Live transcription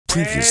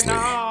Previously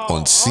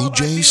on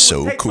CJ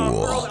So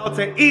Cool. Out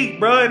to eat,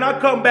 bro, and I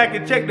come back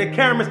and check the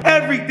cameras.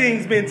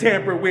 Everything's been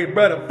tampered with,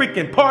 bro. The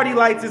freaking party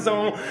lights is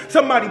on.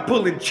 Somebody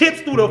pulling chips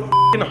through the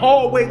freaking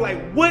hallway.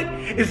 Like, what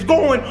is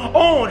going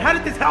on? How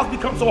did this house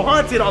become so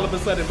haunted all of a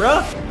sudden,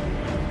 bro?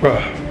 Bro,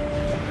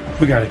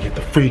 we gotta get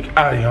the freak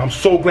out of here. I'm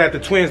so glad the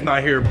twins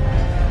not here.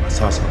 I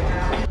saw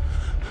something.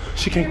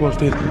 She can't go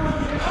upstairs.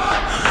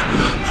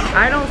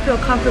 I don't feel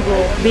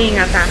comfortable being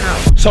at that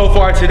house. So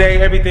far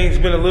today, everything's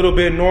been a little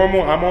bit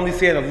normal. I'm only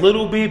saying a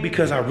little bit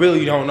because I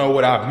really don't know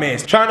what I've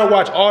missed. Trying to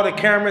watch all the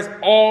cameras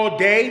all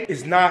day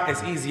is not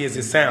as easy as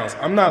it sounds.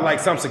 I'm not like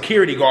some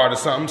security guard or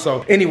something.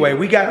 So anyway,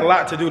 we got a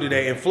lot to do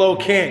today and Flo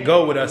can't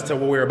go with us to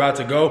where we're about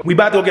to go. We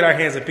about to go get our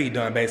hands and feet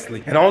done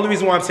basically. And the only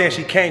reason why I'm saying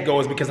she can't go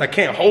is because I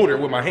can't hold her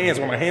with my hands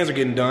when my hands are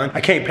getting done.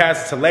 I can't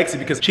pass it to Lexi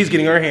because she's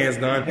getting her hands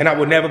done. And I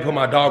would never put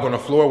my dog on the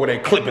floor with a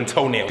clipping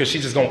toenail because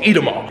she's just gonna eat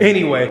them all.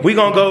 Anyway, we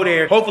gonna go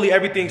there. Hopefully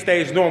everything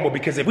stays normal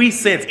because if we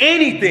sense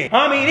anything,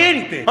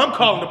 I'm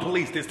calling the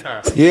police this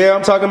time. Yeah,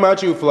 I'm talking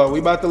about you, Flo. We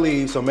about to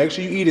leave, so make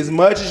sure you eat as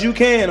much as you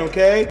can,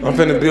 okay? I'm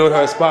finna build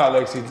her a spot,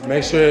 Lexi.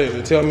 Make sure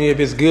to tell me if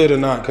it's good or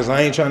not because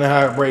I ain't trying to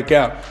have it break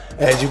out.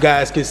 As you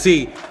guys can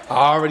see,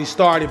 I already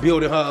started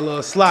building her a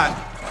little slot.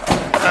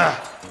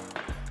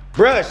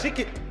 Bruh, she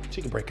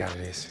can break out of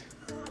this.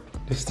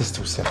 This is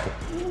too simple.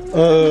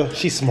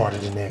 She's smarter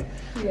than that.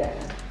 Yeah.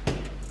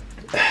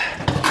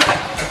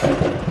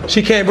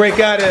 She can't break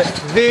out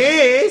of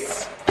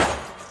this.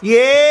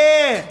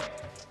 Yeah.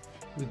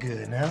 We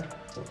good now.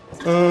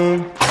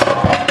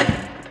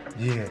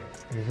 Yeah.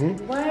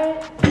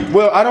 What?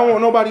 Well, I don't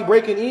want nobody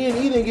breaking in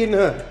either getting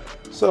her.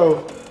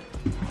 So,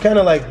 kind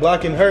of like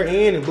blocking her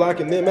in and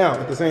blocking them out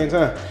at the same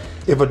time.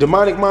 If a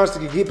demonic monster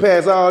can get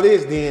past all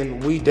this, then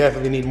we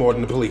definitely need more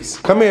than the police.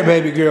 Come here,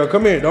 baby girl.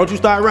 Come here. Don't you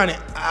start running.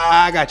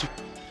 I got you.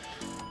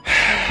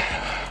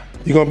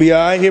 You gonna be all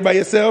right here by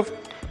yourself?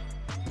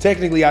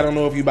 Technically, I don't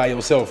know if you by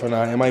yourself or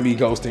not. It might be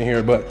ghost in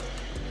here, but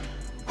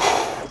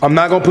I'm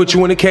not gonna put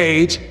you in a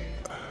cage.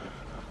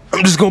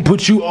 I'm just gonna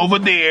put you over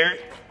there.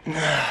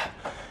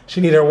 She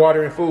need her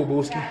water and food,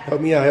 Booski. Help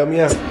me out, help me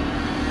out.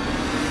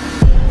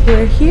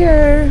 We're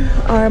here,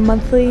 our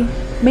monthly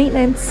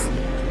maintenance.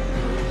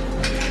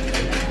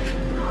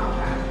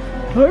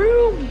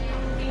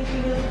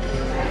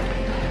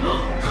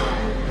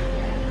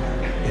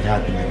 It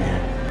happened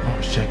again. I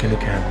was checking the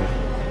camera.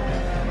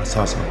 I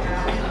saw something.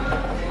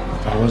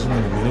 If I wasn't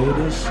in the middle of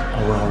this,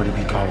 I would already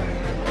be gone.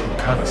 I'm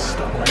kind of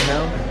stuck right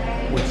now,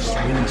 which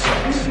really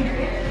sucks.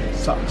 It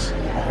sucks a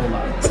whole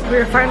lot. We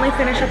were finally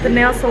finished at the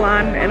nail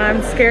salon and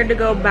I'm scared to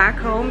go back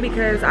home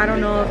because I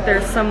don't know if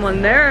there's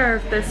someone there or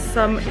if there's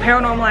some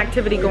paranormal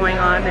activity going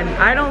on, and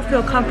I don't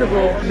feel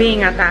comfortable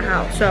being at that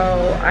house.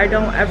 So I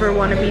don't ever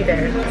want to be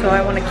there. So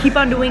I want to keep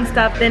on doing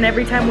stuff. Then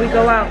every time we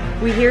go out,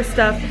 we hear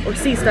stuff or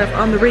see stuff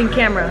on the Ring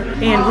camera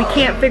and we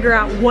can't figure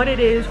out what it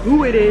is,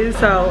 who it is.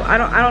 So I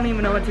don't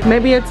even know what to do.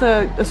 Maybe it's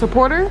a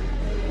supporter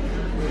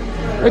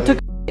or took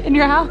in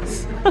your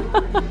house.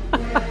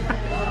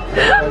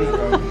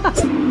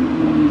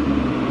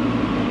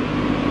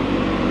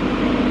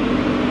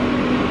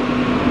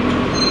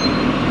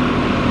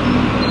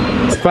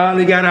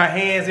 Finally got our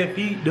hands and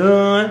feet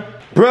done.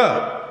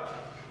 Bruh.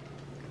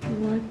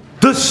 What?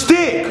 The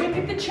stick. Look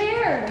at the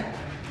chair.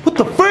 What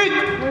the freak?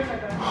 Where's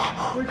that?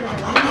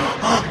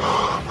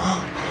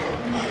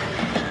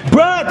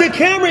 Bruh, the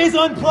camera is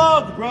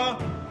unplugged, bruh.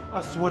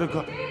 I swear to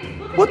God.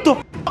 What the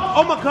f?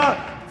 Oh my God.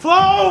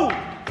 Flo!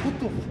 What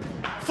the f?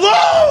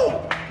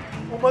 Flo!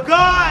 Oh my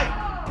God.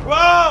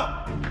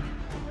 Bruh.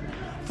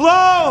 Flo!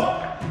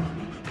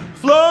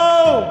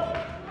 Flo!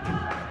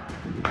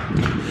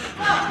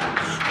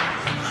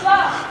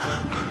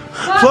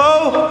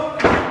 Flo!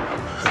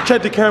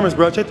 Check the cameras,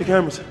 bro. Check the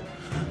cameras.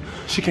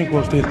 She can't go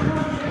upstairs.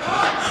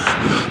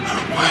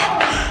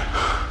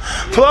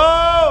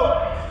 Flo!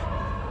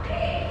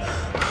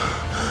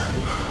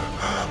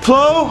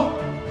 Flo!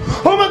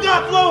 Oh my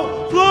God,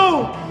 Flo!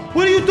 Flo!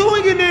 What are you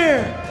doing in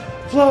there?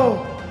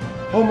 Flo!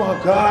 Oh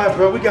my God,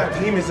 bro. We got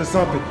demons or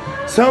something.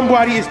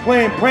 Somebody is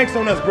playing pranks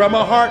on us, bro.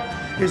 My heart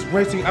is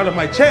racing out of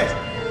my chest.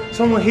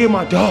 Someone hear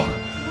my dog.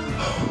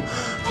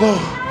 Flo.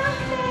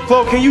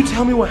 Flo, can you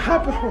tell me what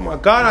happened? Oh my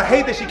God, I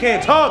hate that she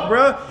can't talk,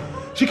 bro.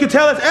 She can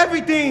tell us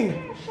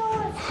everything.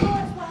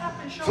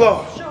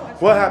 Flo,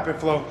 what happened,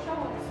 Flo?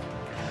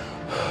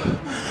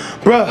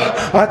 Bruh,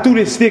 I threw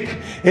this stick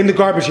in the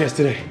garbage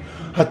yesterday.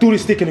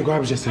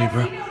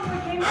 Bro.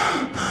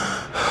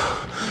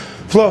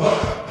 Flo,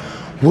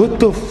 what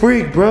the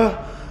freak, bruh?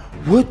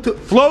 What the?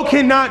 Flo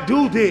cannot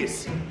do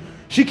this.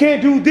 She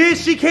can't do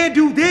this, she can't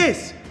do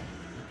this.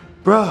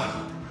 Bruh,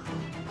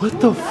 what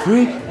the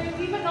freak?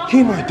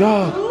 Give me my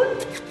dog.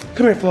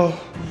 Come here, Flo.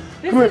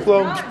 Come here,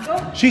 Flo.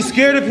 She's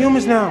scared of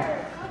humans now.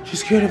 She's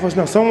scared of us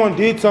now. Someone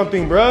did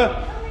something,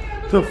 bruh.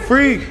 The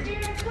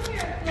freak.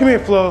 Come here,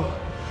 Flo.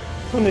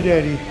 Come to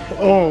daddy.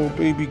 Oh,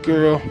 baby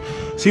girl.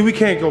 See, we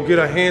can't go get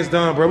our hands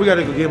done, bro. We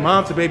gotta go get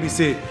mom to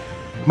babysit.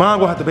 Mom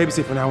will have to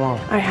babysit from now on.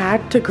 I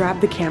had to grab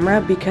the camera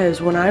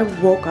because when I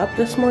woke up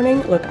this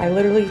morning, look, I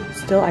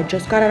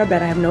just got out of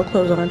bed. I have no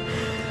clothes on.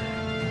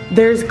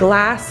 There's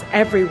glass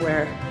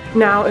everywhere.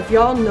 Now, if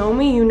y'all know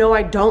me, you know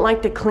I don't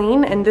like to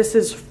clean, and this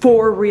is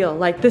for real.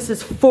 Like, this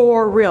is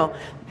for real.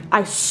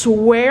 I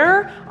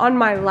swear on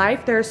my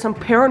life there's some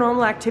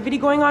paranormal activity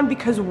going on,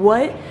 because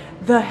what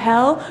the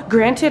hell?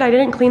 Granted, I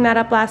didn't clean that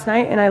up last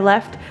night and I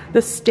left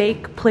the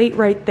steak plate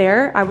right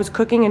there. I was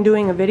cooking and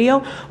doing a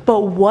video,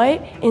 but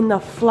what in the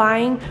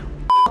flying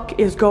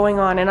is going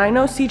on? And I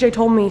know CJ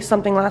told me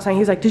something last night.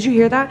 He's like, did you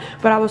hear that?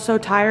 But I was so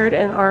tired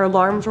and our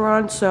alarms were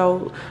on,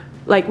 so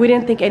like we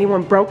didn't think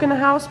anyone broke in the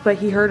house, but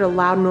he heard a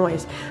loud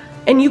noise.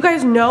 And you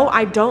guys know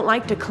I don't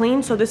like to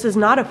clean, so this is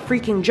not a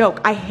freaking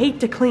joke. I hate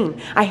to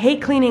clean. I hate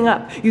cleaning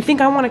up. You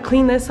think I want to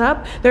clean this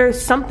up? There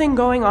is something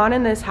going on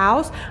in this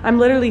house. I'm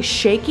literally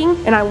shaking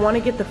and I want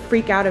to get the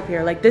freak out of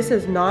here. Like, this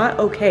is not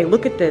okay.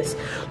 Look at this.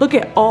 Look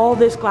at all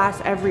this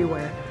glass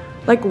everywhere.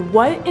 Like,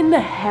 what in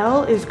the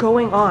hell is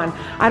going on?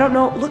 I don't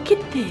know. Look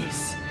at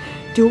this.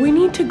 Do we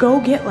need to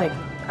go get, like,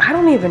 I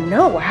don't even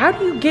know. How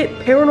do you get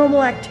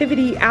paranormal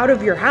activity out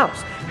of your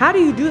house? How do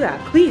you do that?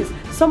 Please,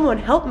 someone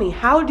help me.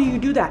 How do you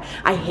do that?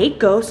 I hate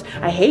ghosts.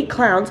 I hate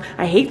clowns.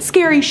 I hate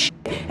scary shit.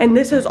 And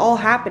this is all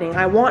happening.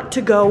 I want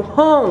to go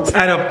home.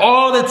 Out of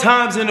all the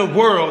times in the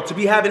world to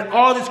be having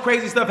all this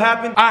crazy stuff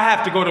happen, I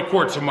have to go to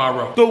court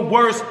tomorrow. The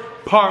worst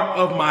part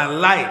of my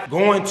life,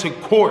 going to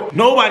court.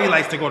 Nobody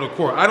likes to go to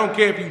court. I don't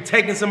care if you're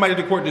taking somebody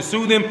to court to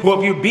sue them, or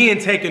if you're being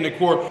taken to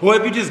court, or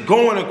if you're just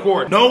going to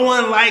court. No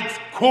one likes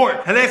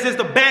court, unless it's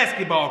the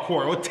basketball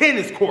court or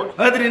tennis court.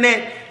 Other than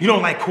that, you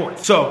don't like court.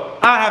 So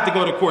I have to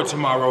go to court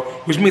tomorrow,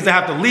 which means I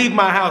have to leave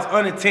my house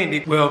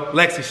unattended. Well,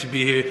 Lexi should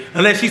be here.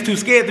 Unless she's too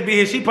scared to be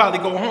here, she'd probably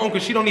go home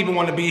because she don't even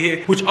want to be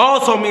here, which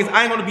also means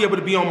I ain't gonna be able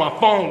to be on my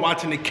phone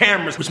watching the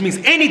cameras, which means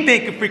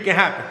anything could freaking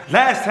happen.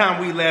 Last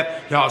time we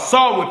left, y'all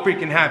saw what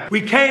freaking happened.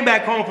 We came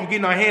back home from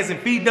getting our hands and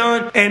feet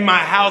done, and my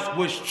house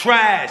was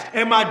trashed,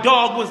 and my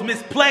dog was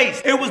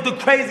misplaced. It was the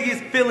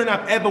craziest feeling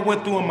I've ever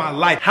went through in my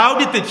life. How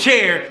did the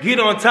chair get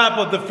on top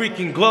of the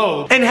freaking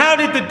globe? And how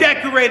did the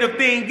decorator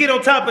thing get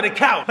on top of the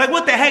couch? Like,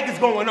 what the heck is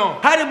going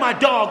on? How did my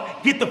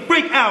dog get the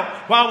freak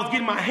out while I was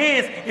getting my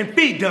hands and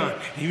feet done?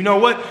 And you know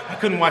what? I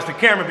couldn't watch the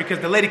camera because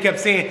the lady kept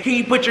saying, can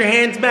you put your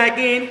hands back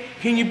in?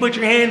 Can you put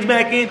your hands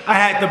back in? I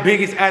had the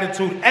biggest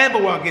attitude ever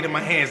while getting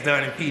my hands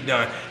done and feet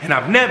done. And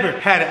I've never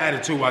had an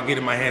attitude while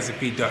getting my hands and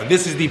feet done.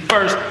 This is the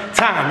first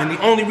time, and the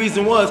only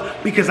reason was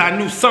because I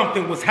knew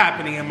something was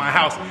happening in my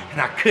house and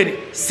I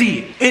couldn't see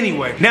it.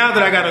 Anyway, now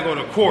that I gotta go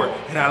to court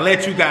and I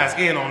let you guys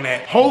in on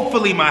that,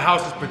 hopefully my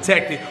house is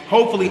protected.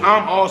 Hopefully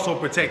I'm also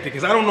protected,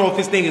 because I don't know if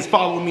this thing is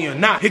following me or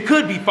not. It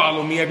could be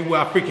following me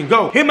everywhere I freaking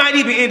go. It might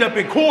even end up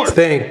in court.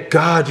 Thank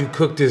God you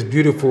cooked this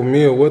beautiful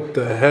meal. What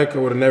the heck? I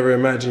would have never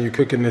imagined you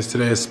cooking this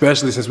today,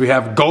 especially since we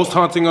have ghosts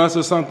haunting us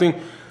or something.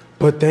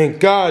 But thank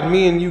God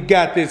me and you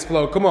got this,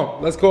 Flo. Come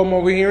on, let's go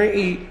over here and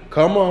eat.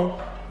 Come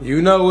on. You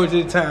know what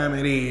the time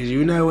it is.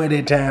 You know what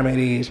the time it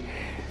is.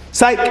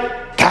 Psych,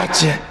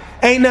 gotcha.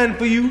 Ain't nothing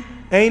for you.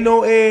 Ain't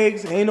no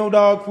eggs, ain't no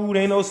dog food,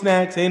 ain't no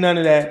snacks, ain't none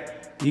of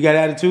that. You got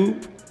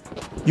attitude?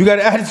 You got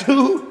an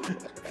attitude?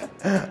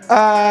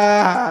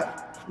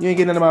 You ain't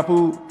getting none of my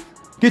food.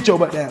 Get your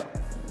butt down.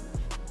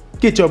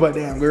 Get your butt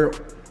down, girl.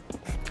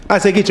 I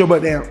say get your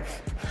butt down.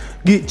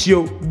 Get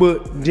your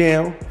butt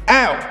down.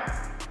 Ow.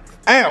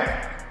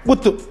 Ow.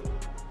 What the?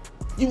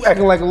 You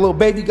acting like a little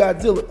baby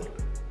Godzilla.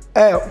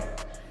 Ow.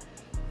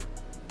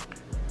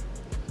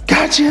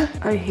 Gotcha.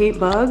 I hate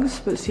bugs,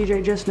 but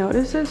CJ just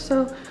noticed this,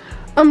 so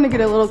I'm gonna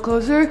get a little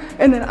closer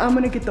and then I'm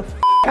gonna get the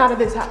out of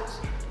this house.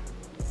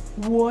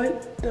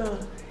 What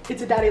the?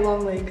 It's a daddy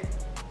long leg.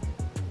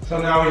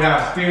 So now we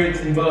have spirits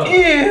and bugs.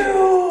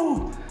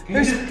 Ew! Can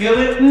you just kill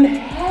it?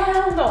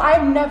 Hell no,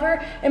 I've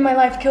never in my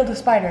life killed a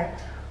spider.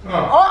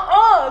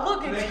 Oh.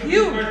 Look, it's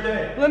huge.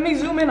 Let me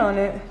zoom in on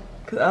it,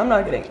 because I'm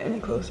not getting any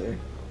closer.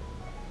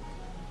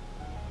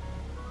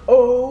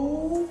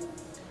 Oh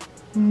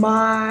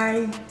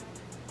my.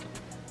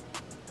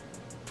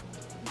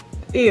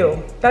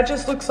 Ew, that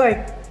just looks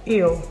like,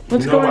 ew.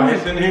 Let's go in why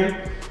it's in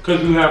here?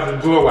 Because you have the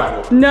door wide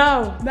open.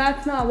 No,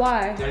 that's not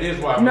why. That is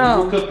why.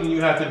 No. When you're cooking,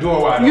 you have the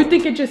door wide open. You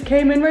think it just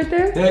came in right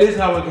there? That is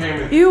how it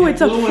came in. Ew, it's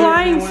a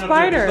flying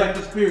spider. It's like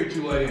the spirit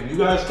you let in. You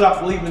gotta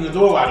stop leaving the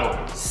door wide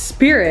open.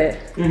 Spirit?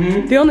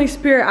 Mm-hmm. The only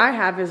spirit I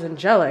have is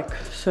angelic,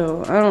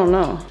 so I don't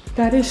know.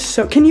 That is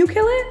so, can you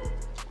kill it?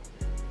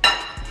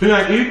 Can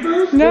I eat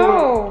this?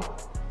 No.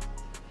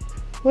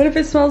 What if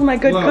it smells my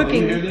good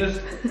cooking? You hear this?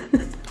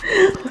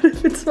 What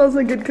if it smells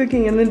like good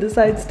cooking and then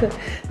decides to...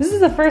 This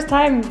is the first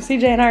time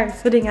CJ and I are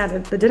sitting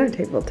at the dinner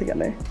table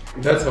together.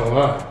 That's a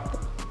lot.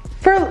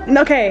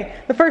 Okay,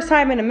 the first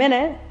time in a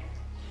minute.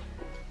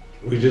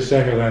 We just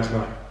sat here last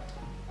night.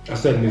 I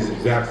sat in this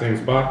exact same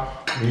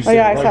spot. Oh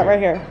yeah, I sat right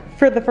here.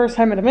 For the first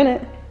time in a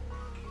minute.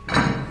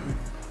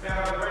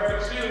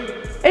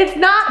 It's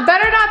not,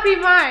 better not be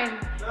mine.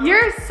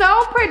 You're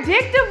so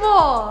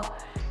predictable.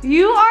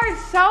 You are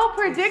so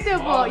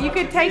predictable. You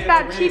could take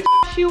that cheap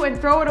shoe and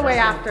throw it away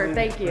after.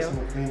 Thank you.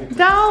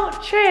 Don't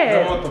trip.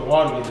 I don't want the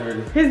water to be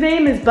dirty. His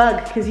name is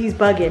Bug because he's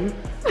bugging.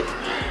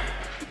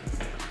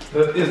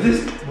 Is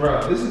this,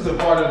 bro? This is a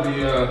part of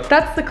the.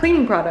 That's the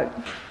cleaning product.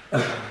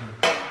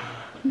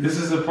 This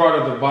is a part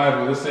of the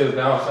Bible. It says,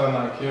 "Thou shalt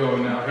not kill."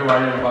 And now here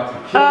I am about to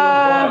kill.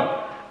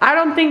 I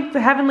don't think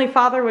the Heavenly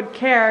Father would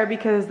care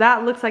because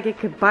that looks like it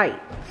could bite.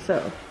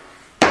 So.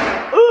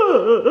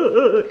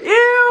 Ew!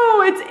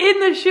 It's in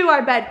the shoe.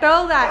 I bet.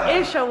 Throw that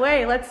ish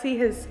away. Let's see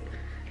his.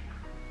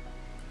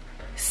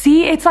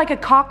 See, it's like a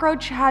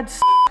cockroach had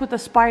sex with a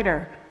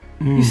spider.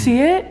 You see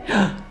it?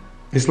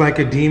 It's like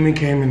a demon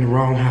came in the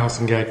wrong house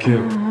and got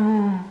killed.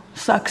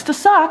 Sucks to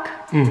suck.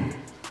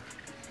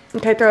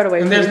 Okay, throw it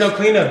away. And there's no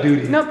cleanup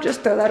duty. Nope, just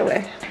throw that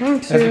away.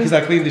 That's because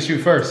I cleaned the shoe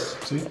first.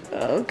 See?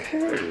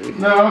 Okay.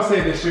 No, I'll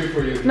save the shoe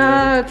for you.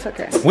 No, it's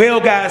okay. Well,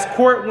 guys,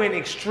 court went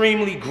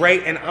extremely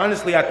great, and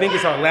honestly, I think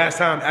it's our last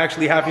time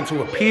actually having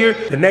to appear.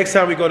 The next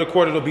time we go to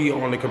court, it'll be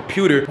on the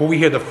computer where we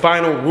hear the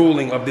final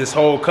ruling of this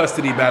whole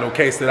custody battle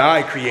case that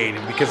I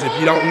created. Because if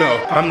you don't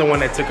know, I'm the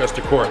one that took us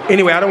to court.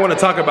 Anyway, I don't want to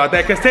talk about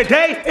that because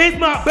today is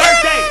my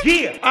birthday.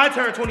 Yeah, I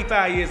turned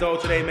 25 years old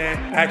today, man.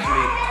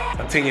 Actually,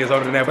 I'm 10 years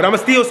older than that, but I'ma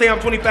still say I'm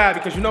 25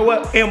 because you know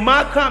what? In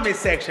my comment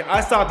section,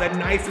 I saw the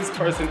nicest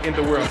person in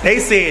the world. They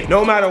said,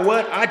 no matter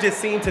what, I just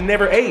seem to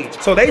never age.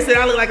 So they said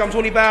I look like I'm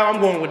 25, I'm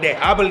going with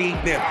that. I believe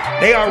them.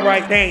 They are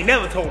right, they ain't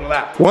never told a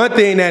lie. One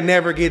thing that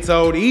never gets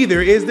old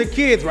either is the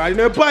kids riding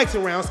their bikes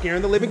around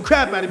scaring the living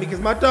crap out of me because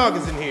my dog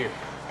is in here.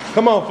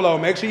 Come on, Flo,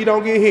 make sure you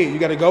don't get hit. You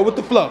gotta go with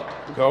the flow.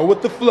 Go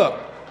with the flow.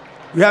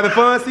 You having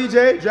fun,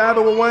 CJ?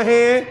 Driving with one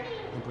hand?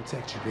 I'm gonna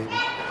protect you, baby.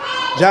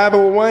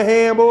 Driving with one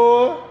hand,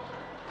 boy.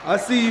 I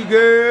see you,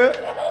 girl.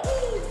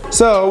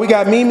 So we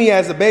got Mimi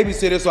as a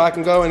babysitter so I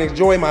can go and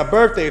enjoy my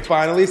birthday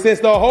finally, since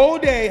the whole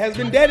day has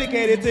been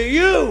dedicated to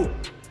you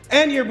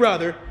and your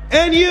brother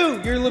and you,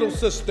 your little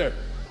sister.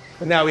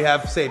 But now we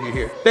have Savior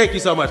here. Thank you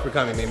so much for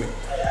coming, Mimi.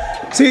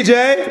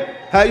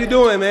 CJ, how you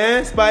doing,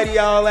 man?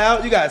 Spidey all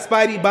out. You got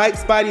Spidey bike,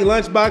 Spidey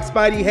lunchbox,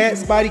 Spidey hat,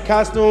 Spidey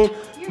costume.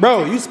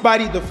 Bro, you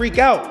Spidey the freak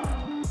out.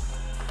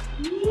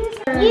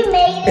 You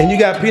made it. And you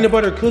got peanut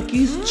butter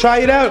cookies. Try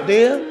it out,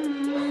 Dan.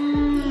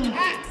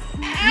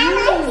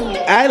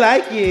 I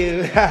like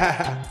you.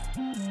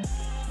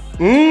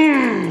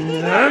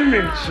 I'm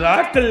in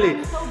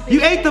chocolate.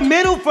 You ate the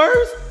middle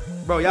first?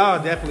 Bro,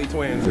 y'all definitely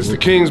twins. It's the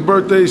King's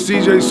birthday.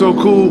 CJ so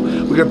cool.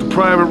 We got the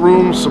private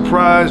room,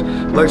 surprise.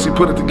 Lexi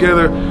put it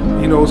together.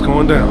 You know what's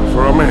going down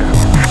for our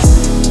man.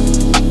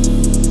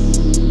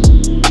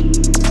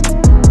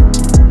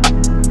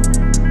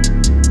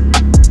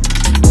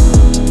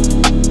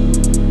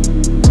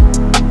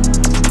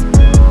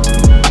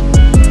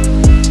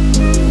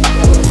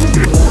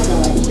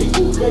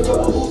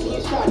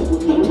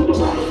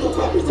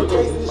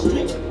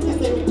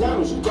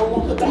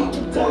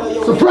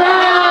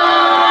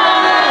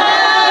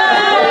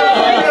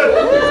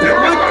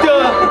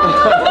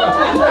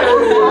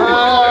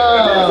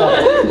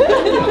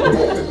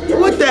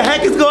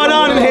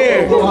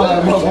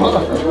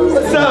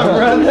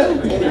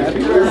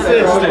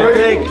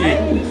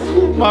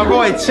 My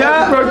boy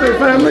Chop. Birthday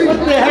family.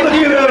 What the heck are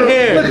you doing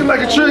here? Looking like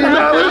 $1 trillion.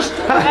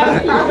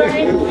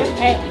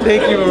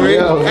 Thank you,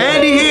 Maria.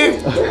 Andy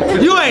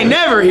here? You ain't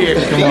never here.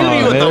 You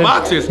need with the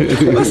boxers.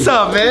 What's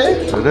up,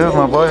 man? What up,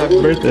 my boy?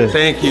 Happy birthday.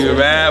 Thank you,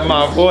 man.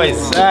 My boy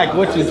Zach,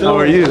 what you doing? How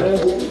are you?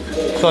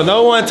 So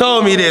no one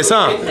told me this,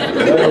 huh?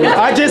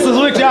 I just was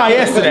with y'all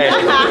yesterday.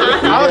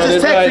 I was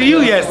just texting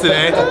you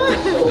yesterday.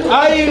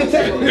 I didn't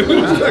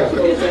even text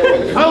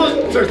you. I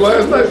was Text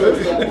last night,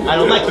 baby. I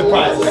don't like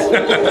surprises.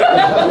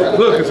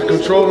 Look, it's a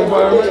controlled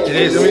environment. It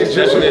is. You know what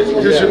I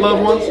mean? Just your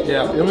loved ones.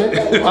 Yeah. You know what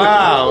I mean?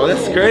 Wow,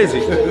 that's crazy.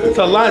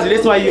 So Lonzy,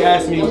 this is why you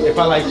asked me if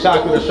I like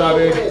chocolate or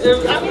strawberry.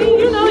 I mean,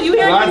 you know, you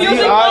hear your Lonzy, music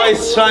you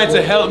always trying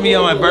to help me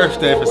on my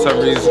birthday for some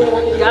reason.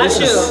 Got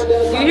you.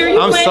 You hear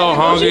you I'm playing, so you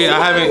know hungry. she's-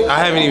 I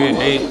haven't even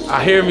ate.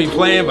 I hear me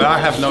playing, but I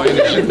have no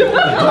energy.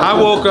 I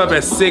woke up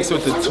at 6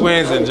 with the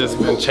twins and just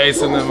been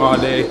chasing them all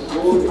day.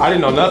 I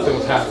didn't know nothing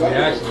was happening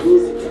actually.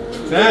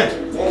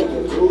 Dang.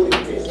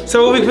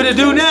 So what we gonna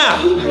do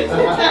now?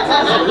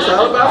 It's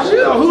all about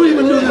you. Who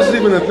even knew this is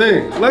even a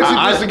thing?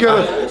 Lexi puts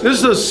together. This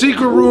is a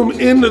secret room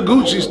in the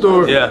Gucci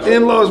store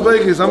in Las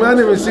Vegas. I mean, I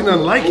didn't even see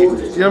nothing like it. You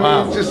know what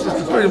I mean? It's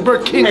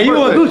the King's Hey, you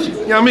want birthday. Gucci?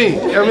 You know what I mean?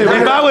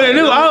 If I would have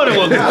knew, I would have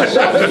won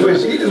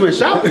Gucci. He just went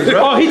shopping,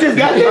 bro. Oh, he just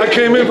got it. I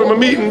came in from a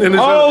meeting and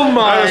it's Oh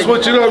my! I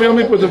switch it up. You know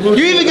me put the Gucci.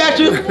 You even got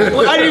you.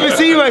 I didn't even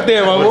see you right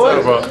there, my boy.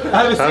 What's up, bro?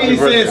 I haven't seen you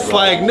since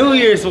like New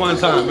Year's one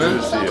time, man.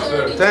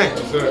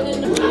 Thanks.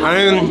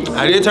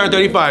 I did turn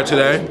 35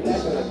 today.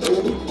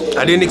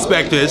 I didn't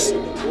expect this,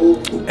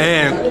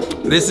 and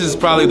this is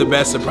probably the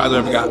best surprise I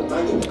ever got.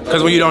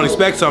 Because when you don't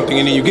expect something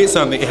and then you get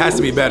something, it has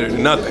to be better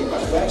than nothing.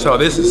 So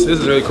this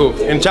is really cool.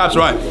 And Chop's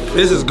right.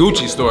 This is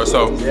Gucci store,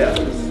 so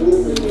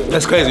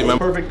that's crazy, man.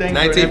 Perfect thing for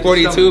an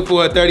 1942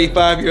 for a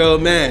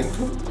 35-year-old man.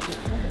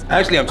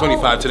 Actually, I'm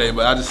 25 today,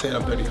 but I just said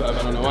I'm 35.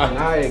 I don't know why.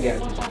 Naya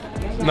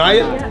got you.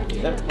 Naya?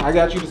 I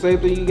got you the same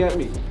thing you got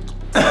me.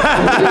 He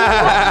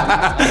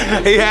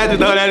had to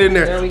throw that in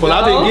there. Well,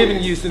 I've been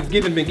giving you since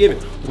giving been given.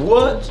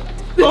 What?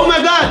 Oh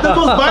my God, the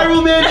most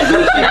viral man in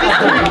Gucci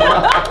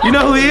history. You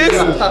know who he is?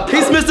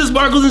 He's Mr.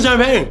 Sparkles and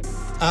Champagne.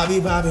 I'll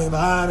be popping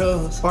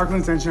bottles.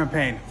 Sparklings and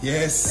champagne.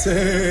 Yes,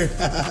 sir.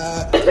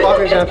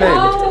 Sparkling champagne.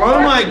 Oh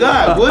my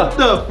God, what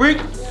the freak?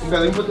 You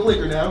gotta even put the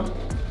liquor down.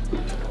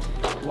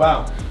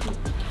 Wow.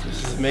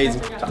 This is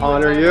amazing. To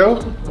honor you.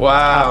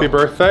 Wow. Happy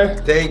birthday.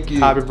 Thank you.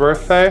 Happy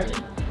birthday.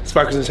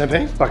 Sparkles and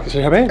champagne? Sparkling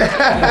champagne.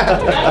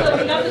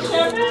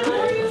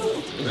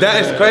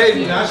 That is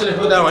crazy. I should have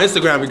put that on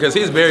Instagram because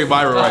he's very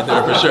viral right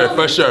there, for sure.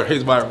 For sure,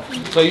 he's viral.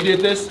 So you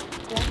did this?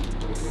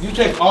 You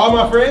checked all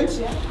my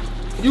friends?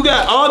 You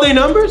got all their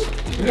numbers?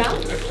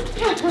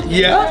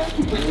 Yeah?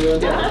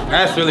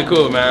 That's really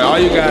cool, man. All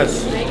you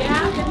guys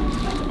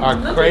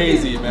are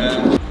crazy,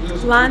 man.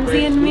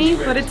 Lonzy and me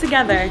put it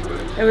together.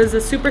 It was a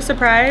super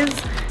surprise,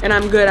 and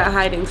I'm good at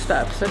hiding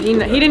stuff. So he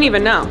didn't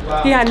even know.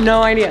 He had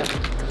no idea.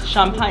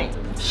 Champagne.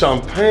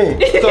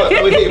 Champagne. So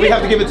we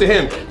have to give it to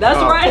him.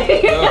 That's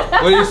right.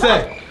 What do you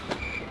say?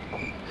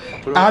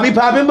 I'll be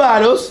popping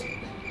bottles.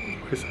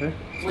 What do you say?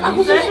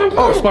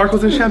 Oh,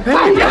 sparkles and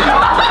champagne. He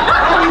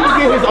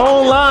get his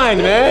own line,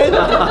 man.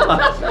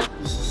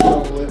 This is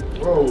so lit.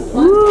 Whoa.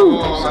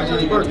 Oh,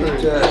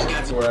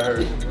 that's what I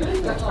heard.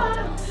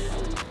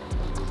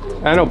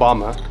 And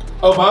Obama.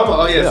 Obama,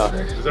 oh yes.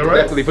 Yeah. Is that right?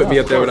 Definitely put me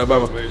up there with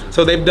Obama.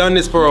 So they've done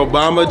this for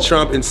Obama,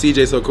 Trump, and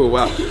CJ So Cool.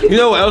 Wow. You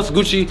know what else?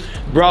 Gucci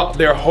brought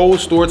their whole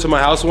store to my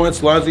house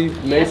once. Lonzy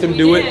made them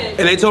do it.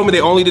 And they told me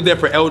they only did that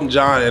for Elton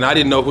John, and I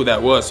didn't know who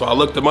that was. So I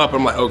looked them up,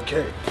 I'm like,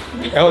 okay.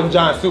 Elton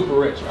John's super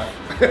rich, right?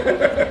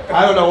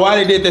 I don't know why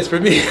they did this for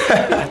me.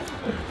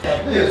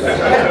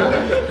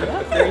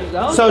 There you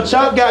go. So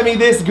Chop got me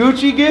this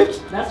Gucci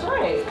gift. That's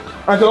right.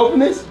 I can open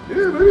this? Yeah,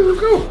 baby, let's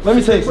go. Let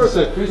me take some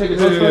shit. Can you take a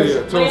toast first?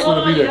 Yeah. Toast for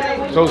the be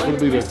there. Toast for the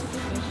be there.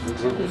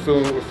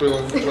 We're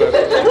feeling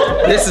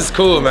blessed. This is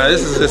cool, man.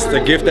 This is just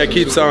a gift that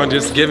keeps on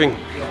just giving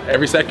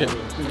every second.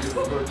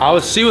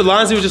 She with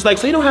Lonzy was just like,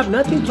 so you don't have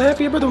nothing planned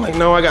for your brother? I'm like,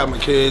 no, I got my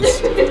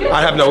kids. I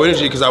have no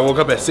energy because I woke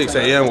up at 6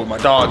 a.m. with my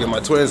dog and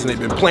my twins, and they've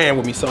been playing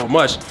with me so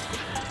much.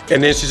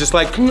 And then she's just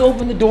like, can you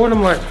open the door? And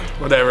I'm like,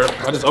 whatever.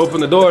 I just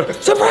opened the door.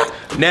 Surprise!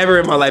 Never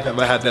in my life have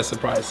I had that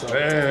surprise. So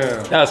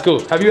Damn. that was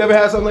cool. Have you ever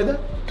had something like that?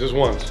 Just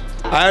once.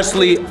 I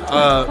actually,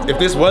 if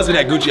this wasn't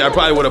at Gucci, I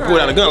probably would have pulled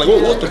out a gun like,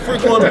 whoa, what the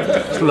freak on?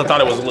 I thought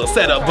it was a little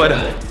setup, but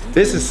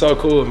this is so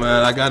cool,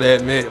 man. I gotta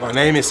admit, my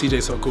name is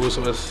CJ So Cool,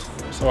 so it's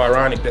so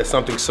ironic that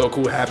something so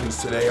cool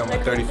happens today on my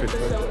 35th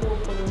birthday.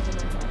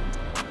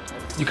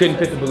 You couldn't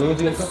fit the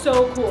balloons in?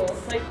 So cool.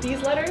 Like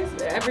these letters,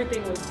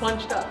 everything was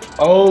bunched up.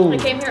 Oh. I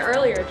came here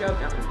earlier,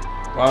 joking.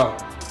 Wow.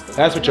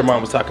 That's what your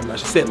mom was talking about.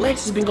 She said,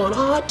 Lex has been going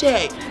all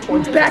day,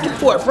 going back and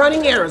forth,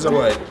 running errands. I'm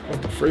like,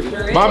 what the freak?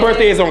 My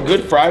birthday is on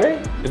Good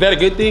Friday. Is that a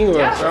good thing? Or?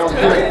 That's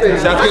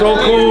so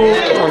cool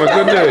on a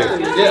good day.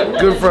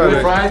 Yeah. Good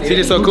Friday.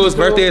 CJ So Cool's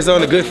birthday is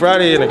on a Good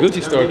Friday in a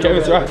Gucci store.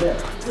 Kevin's right.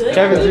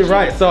 Kevin's, you're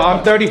right. So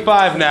I'm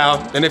 35 now,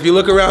 and if you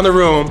look around the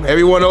room,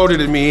 everyone older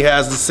than me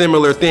has a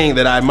similar thing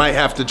that I might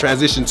have to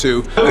transition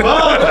to. Am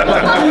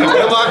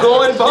I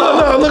going bald?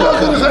 No, look how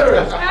good his hair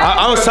is.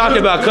 I was talking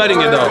about cutting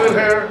it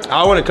though.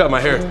 I want to cut my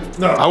hair.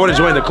 No. I want to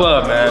join the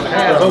club, man.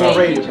 Hair is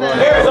overrated, bro.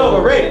 Hair is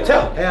overrated.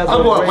 Tell.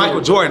 I'm going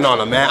Michael Jordan on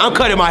him, man. I'm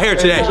cutting my hair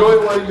today. Enjoy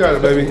it while you got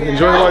it, baby.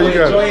 Enjoy it while you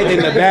got Enjoy it. it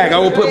in the bag. I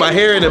will put my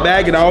hair in the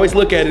bag and I always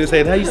look at it and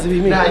say, that used to be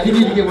me. Nah, you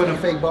need to get one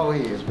of them fake bald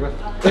heads, bro.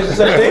 Is the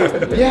same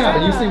thing?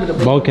 Yeah, you see with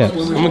the Bald caps.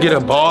 I'm gonna get a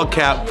bald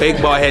cap,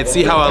 fake bald head,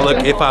 see how I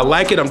look. If I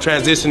like it, I'm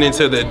transitioning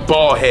to the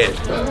bald head.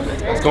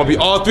 It's gonna be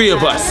all three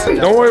of us.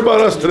 Don't worry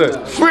about us today.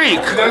 Freak!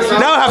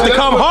 Now I have to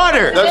come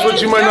harder. That's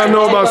what you might not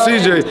know about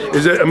CJ,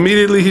 is that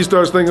immediately he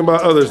starts thinking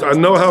about others. I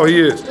know how he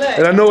is.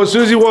 And I know as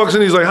soon as he walks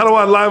in, he's like, how do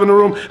I liven the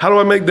room? How do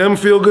I make them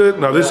feel good?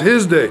 No, this is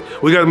his day.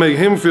 We gotta make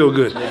him feel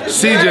good.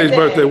 CJ's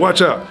birthday,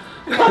 watch out.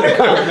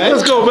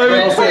 Let's go,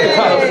 baby.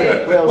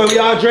 Well, we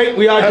all drink.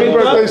 We all Happy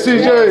drink. birthday,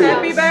 CJ.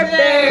 Happy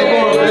birthday!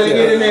 Come on, let's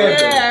get in there.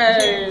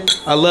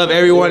 Yes. I love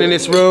everyone in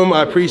this room.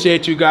 I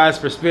appreciate you guys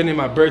for spending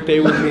my birthday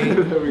with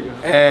me.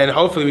 And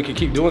hopefully we can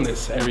keep doing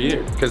this every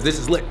year because this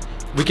is lit.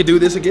 We could do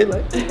this again,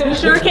 like. You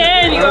sure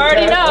can. You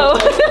already know.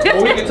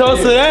 Well, we can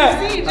toast to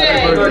that.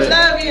 CJ, we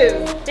love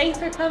you. Thanks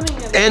for coming.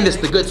 And it's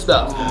the good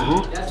stuff.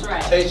 That's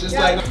right. Tastes just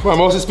like my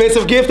most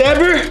expensive gift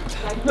ever.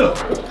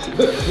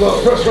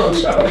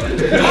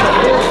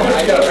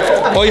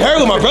 Oh, you heard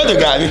what my brother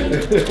got me.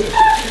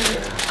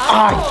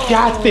 I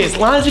got this.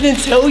 Lonzy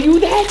didn't tell you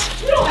that?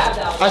 You don't have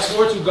that one. I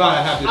swear to God,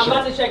 I have this I'm shirt.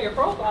 about to check your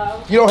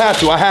profile. You don't have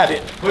to. I have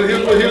it. But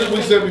here's what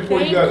we said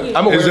before you got it.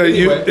 I'm Is aware that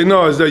you? anyway.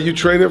 No, is that you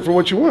trade it for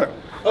what you want?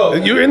 Oh.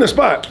 You're in the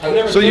spot. I've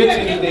never So you.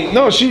 taken anything.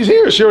 No, she's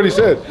here. She already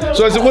said.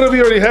 So I said, what if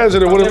he already has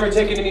it, or what I've if? never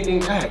taken anything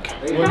back.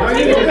 You're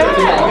already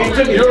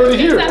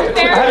here. I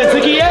haven't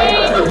took it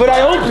yet, but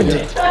I opened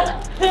it.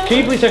 Can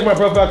you please check my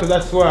profile? Because I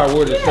swear I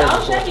wore this shirt I'll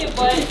before. check it,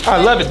 but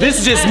I love it.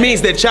 This just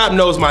means that Chop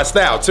knows my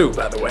style too,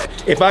 by the way.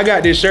 If I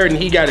got this shirt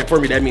and he got it for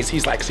me, that means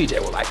he's like,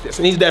 CJ will like this.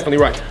 And he's definitely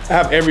right. I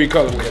have every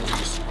colorway of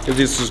these. Because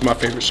this is my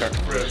favorite shirt.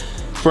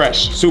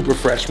 Fresh, super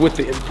fresh. With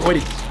the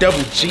embroidered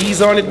double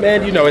G's on it,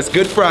 man. You know, it's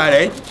Good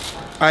Friday.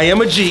 I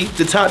am a G,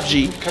 the top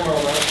G. Come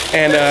on, man.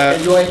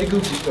 And you're at the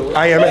Gucci store.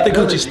 I am at the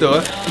Gucci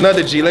store.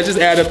 Another G. Let's just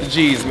add up the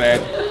G's, man.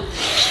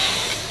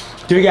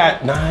 Do we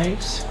got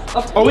knives?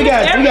 Oh, we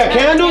got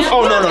candles?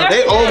 Oh, no,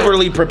 they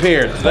overly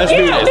prepared. Let's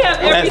do this.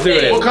 Let's do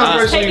this. What kind of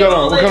bracelet you got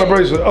on? What kind of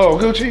bracelet? Oh,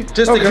 Gucci?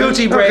 Just a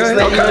Gucci bracelet.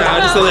 Okay.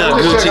 Just a little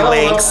Gucci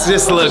links.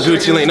 Just a little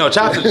Gucci link. No,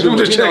 Chops is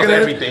jewelry. Just checking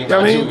everything.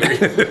 I mean,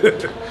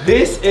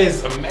 this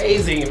is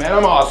amazing, man.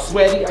 I'm all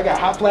sweaty. I got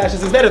hot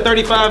flashes. Is that a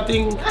 35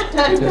 thing?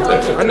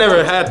 I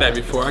never had that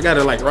before. I got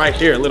it like right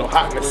here, a little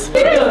hotness.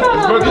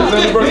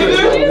 Happy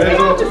birthday.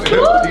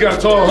 You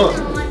got tall,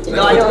 huh?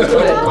 No, I don't do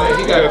it.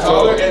 He got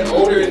taller and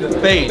older in the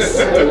face.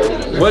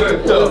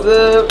 What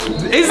the?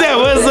 He said,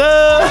 what's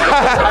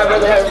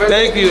up?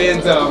 Thank you,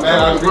 Enzo,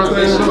 man.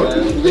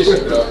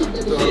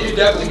 You're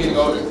definitely getting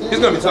older. He's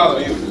gonna be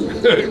taller than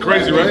you.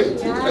 Crazy, right?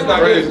 That's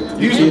not crazy.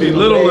 He used to be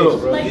little,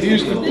 bro. He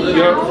used to be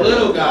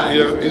little guy.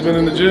 Yeah, he's been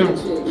in the gym.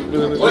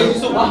 What, you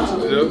still watch?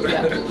 What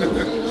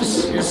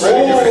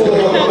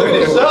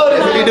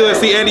you doing?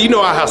 See, Andy, you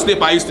know how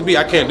stiff I used to be.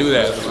 I can't do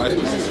that.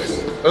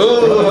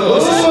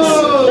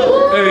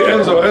 Hey,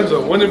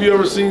 Enzo, when have you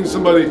ever seen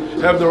somebody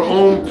have their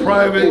own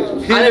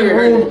private hidden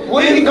room?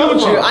 Where did he come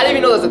from? I didn't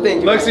even know that was a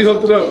thing. Lexi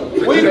hooked it up.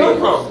 Where did he come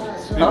from?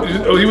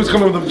 Oh, he was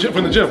coming from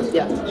the gym.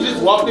 Yeah. You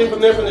just walked in from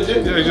there from the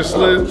gym? Yeah, he just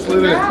slid in.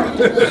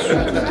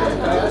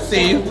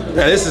 See,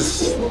 yeah, this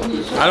is,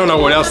 I don't know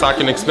what else I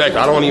can expect.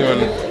 I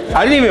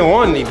didn't even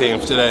want anything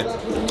today.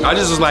 I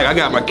just was like, I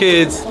got my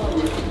kids.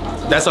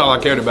 That's all I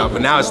cared about.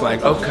 But now it's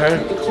like, okay,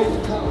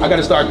 I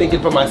gotta start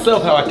thinking for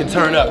myself how I can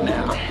turn up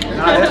now.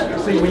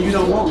 See, when you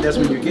don't want, that's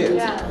when you get.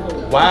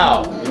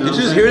 Wow, did you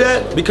just hear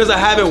that? Because I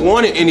haven't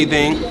wanted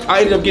anything, I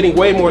ended up getting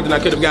way more than I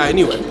could have got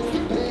anyway.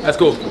 That's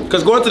cool.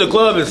 Because going to the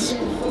club is,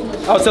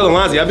 I was telling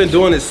Lonzy, I've been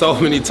doing this so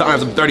many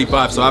times. I'm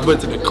 35, so I've been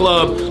to the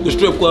club, the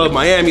strip club,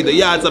 Miami, the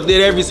yachts. I've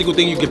did every single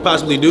thing you could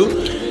possibly do.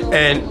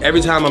 And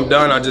every time I'm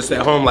done, I just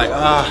at home like,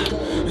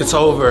 it's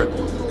over.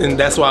 And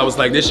that's why I was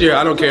like, this year,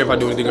 I don't care if I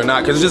do anything or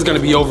not, because it's just gonna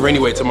be over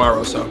anyway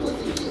tomorrow, so.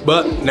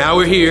 But now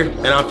we're here,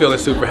 and I'm feeling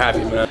super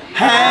happy, man.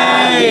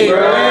 Happy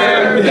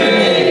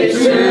birthday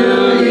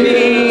to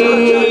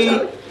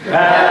me.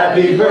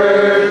 Happy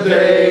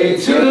birthday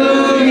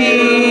to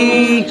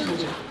me.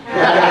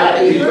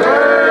 Happy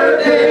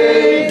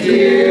birthday,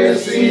 dear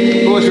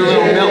C. What's your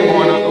little milk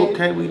going on?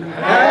 Okay, we know.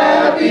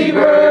 Happy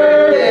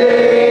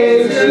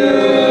birthday to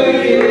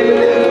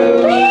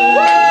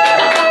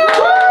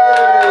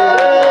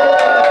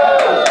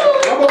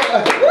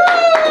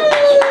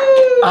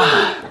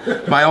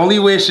you. My only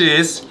wish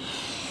is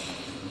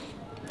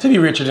to be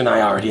richer than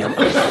I already am.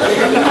 Whoa,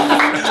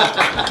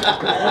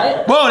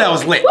 that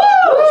was lit.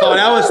 So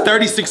that was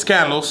 36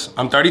 candles.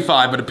 I'm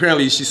 35, but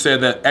apparently she said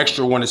that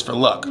extra one is for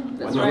luck.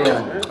 That's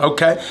right.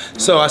 Okay,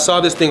 so I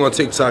saw this thing on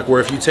TikTok where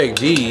if you take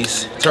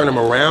these, turn them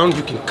around,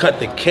 you can cut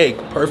the cake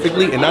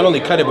perfectly, and not only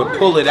cut it, but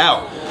pull it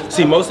out.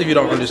 See, most of you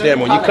don't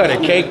understand, when you cut a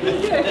cake,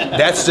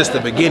 that's just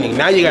the beginning.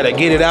 Now you gotta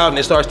get it out and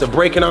it starts to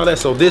break and all that.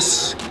 So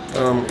this,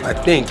 I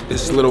think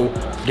this little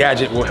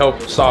gadget will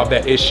help solve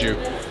that issue.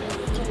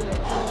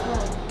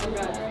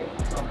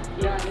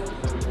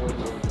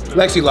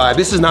 Lexi lied,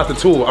 this is not the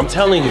tool. I'm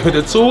telling you,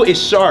 the tool is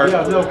sharp.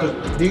 Yeah, no, because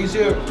these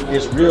here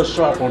is real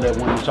sharp on that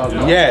one you're talking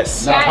about.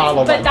 Yes. Not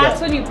hollow but like that's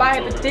that. when you buy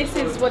it, but this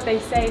is what they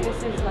say,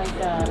 this is like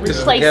a This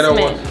is the ghetto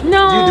replacement. one.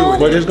 No. You do it.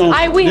 But it's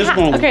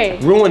gonna, okay.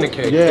 Ruin the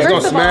cake. Yeah. It's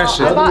gonna First of all,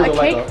 smash I it. bought a do it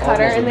like cake a-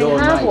 cutter almost and a they door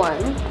have knife.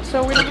 one,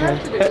 so we don't have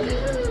to do it.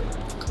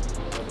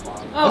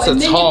 Oh, That's a and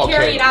then tall you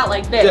carry cake. it out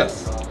like this.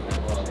 Yes.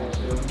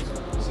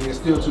 See, it's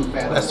still too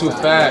fat. That's too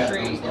fat.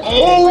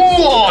 Oh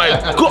my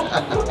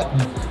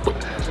god!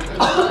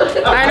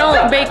 I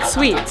don't bake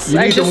sweets. You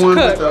I need the just one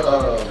cook. with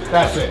the,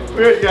 That's it.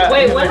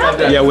 Wait, what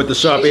happened? yeah, with the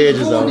sharp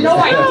edges on it. No,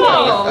 I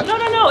know.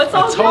 No, it's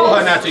all told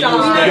her not to use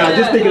that. Yeah,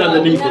 just stick it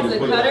underneath We have it.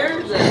 the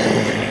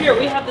cutters. Here,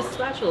 we have the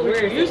spatula.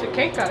 Where is Use it? a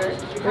cake cutter.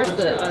 Where's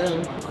the,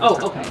 oh,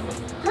 okay.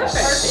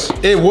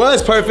 Perfect. It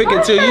was perfect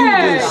until you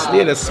just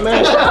did a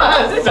smash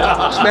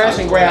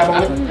and grab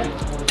on it.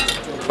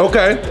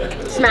 Okay.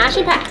 Smash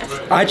and pass.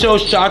 I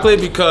chose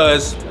chocolate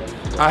because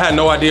I had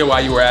no idea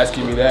why you were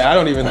asking me that. I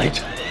don't even like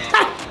chocolate.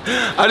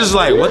 I just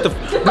like, what the,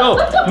 no,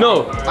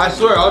 I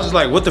swear, I was just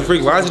like, what the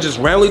freak? Liza just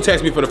randomly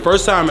texted me for the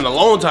first time in a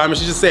long time and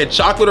she just said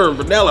chocolate or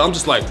vanilla. I'm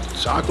just like,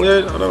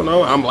 chocolate? I don't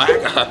know, I'm black.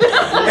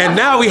 And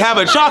now we have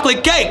a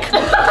chocolate cake.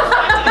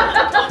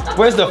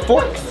 Where's the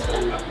forks?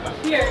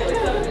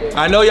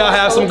 I know y'all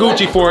have some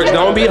Gucci forks.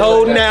 Don't be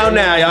holding out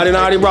now. Y'all done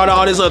already brought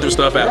all this other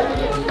stuff out.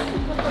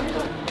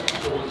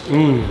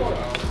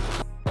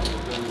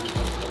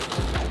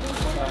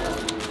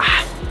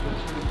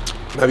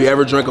 Have you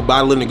ever drank a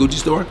bottle in the Gucci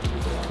store?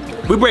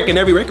 We're breaking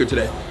every record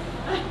today.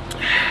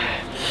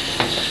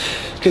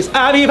 Cause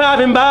I be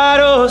popping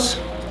bottles.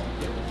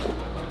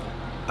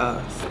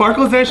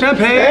 Sparkles and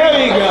champagne.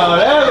 There we go.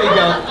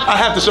 I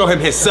have to show him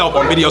himself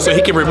on video so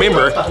he can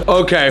remember.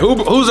 Okay,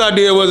 whose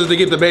idea was it to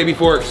get the baby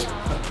forks?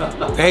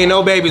 There ain't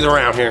no babies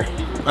around here.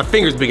 My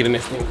finger's bigger than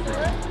this thing.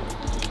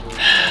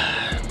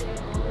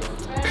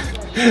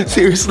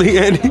 Seriously,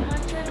 Andy?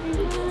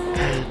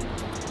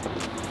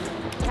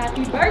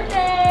 Happy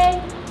birthday.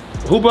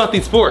 Who bought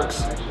these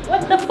forks?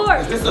 What the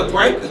fork? Is this a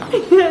prank?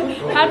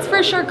 That's for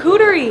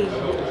charcuterie.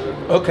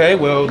 Okay,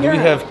 well, do we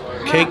have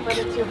cake?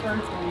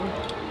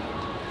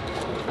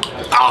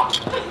 Ah,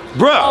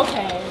 bruh.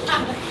 Okay.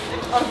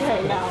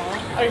 Okay, now.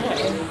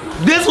 Okay.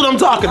 This is what I'm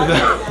talking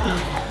about.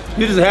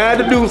 You just had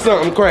to do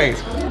something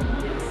crazy.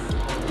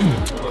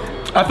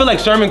 I feel like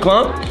Sherman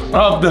Klump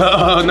of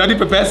the Nutty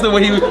Professor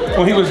when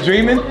he was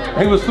dreaming.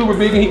 He was super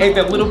big and he ate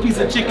that little piece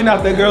of chicken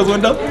out that girl's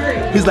window.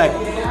 He's like,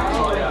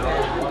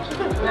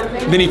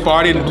 then he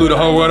farted and blew the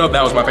whole world up.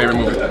 That was my favorite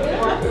movie.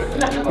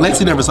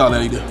 Lexi never saw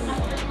that either.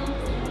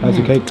 How's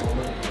your cake?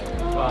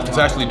 It's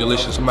actually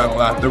delicious, I'm not gonna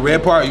lie. The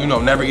red part, you know,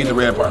 never eat the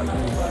red part.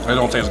 It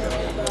don't taste good.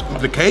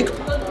 The cake,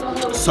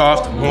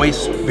 soft,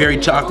 moist, very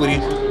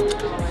chocolatey,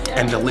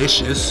 and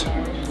delicious.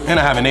 And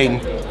I haven't eaten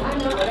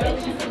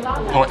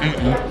or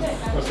eaten.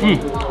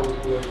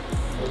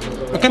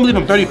 I can't believe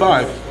I'm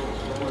 35.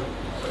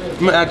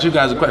 I'm gonna ask you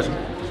guys a question.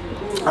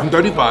 I'm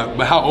 35,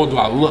 but how old do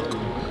I look?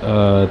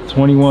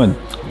 21.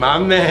 My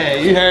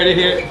man, you heard it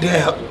here.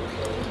 Damn.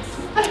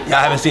 Yeah,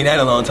 I haven't seen that in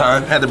a long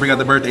time. Had to bring out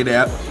the birthday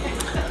dab.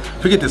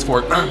 Forget this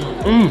fork. You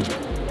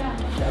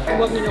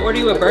want me to order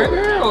you a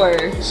burger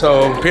or?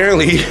 So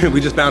apparently, we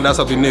just found out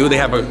something new. They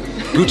have a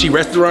Gucci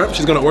restaurant.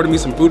 She's gonna order me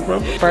some food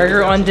from.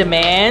 Burger on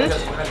demand.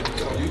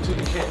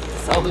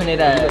 Let's open it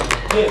up.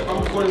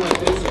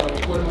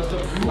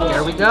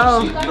 Here we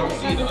go.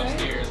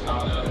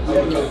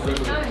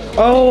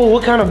 Oh,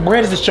 what kind of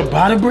bread is this?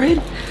 Ciabatta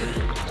bread?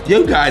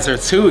 You guys are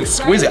too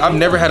exquisite. I've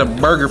never had a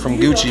burger from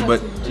Gucci,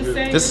 but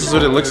this is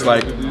what it looks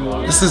like.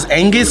 This is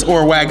Angus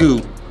or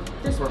Wagyu?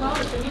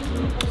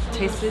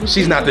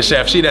 She's not the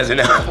chef, she doesn't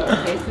know.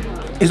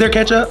 Is there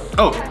ketchup?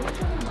 Oh.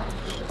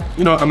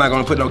 You know what, I'm not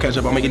gonna put no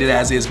ketchup, I'm gonna get it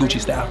as is, Gucci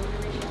style.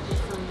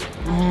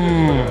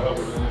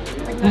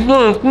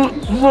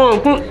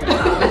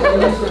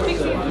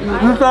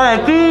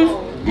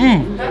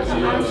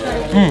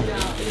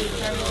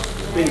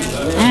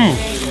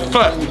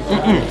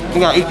 We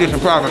gotta eat this in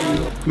private.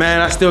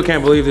 Man, I still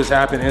can't believe this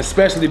happened, and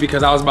especially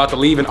because I was about to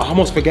leave and I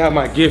almost forgot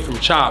my gift from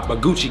Chop, a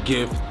Gucci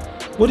gift.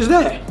 What is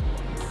that?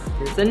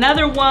 Here's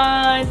another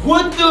one.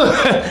 What the?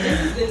 This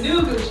is the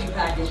new Gucci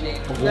packaging.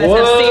 You guys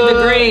have seen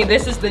the green.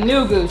 This is the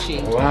new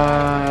Gucci.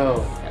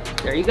 Wow.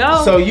 There you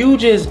go. So you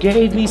just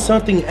gave me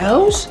something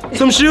else?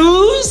 Some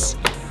shoes?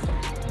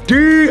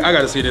 Dude, I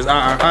gotta see this.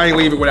 I ain't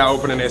leave it without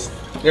opening this.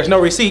 There's no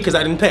receipt because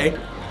I didn't pay.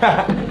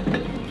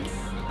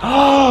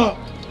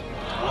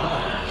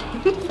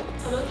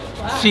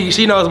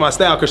 She knows my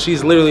style because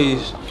she's literally,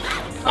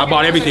 I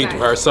bought everything from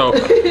her. So,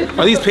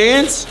 are these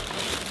pants?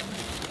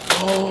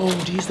 Oh,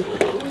 these,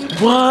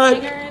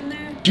 what?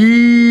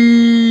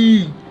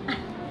 Dude.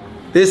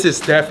 This is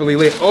definitely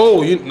lit.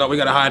 Oh, you know, we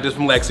gotta hide this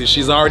from Lexi.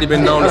 She's already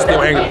been known to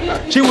steal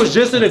hangers. She was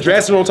just in the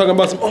dressing room talking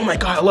about some, oh my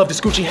God, I love this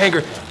Gucci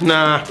hanger.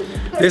 Nah,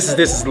 this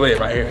is lit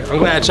right here. I'm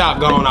glad Chop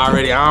gone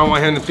already. I don't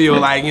want him to feel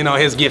like, you know,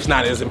 his gift's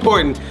not as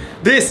important.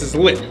 This is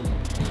lit.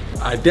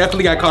 I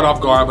definitely got caught off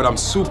guard, but I'm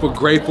super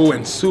grateful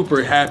and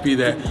super happy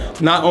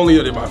that not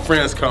only did my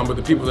friends come, but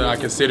the people that I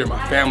consider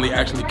my family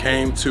actually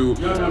came to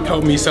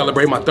help me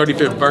celebrate my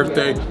 35th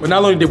birthday. But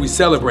not only did we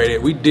celebrate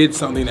it, we did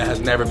something that has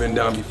never been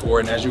done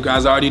before. And as you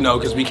guys already know,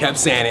 because we kept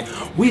saying it,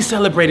 we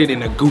celebrated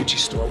in a Gucci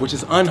store, which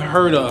is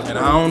unheard of. And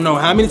I don't know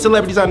how many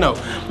celebrities I know,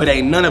 but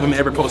ain't none of them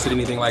ever posted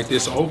anything like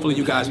this. So hopefully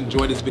you guys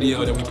enjoyed this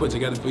video that we put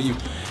together for you.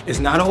 It's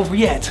not over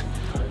yet.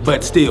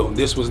 But still,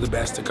 this was the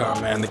best to come,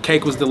 man. The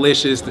cake was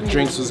delicious, the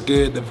drinks was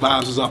good, the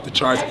vibes was off the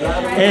charts.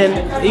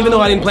 And even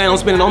though I didn't plan on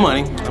spending no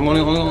money, I'm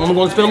only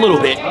gonna spend a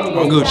little bit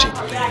on Gucci.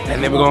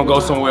 And then we're gonna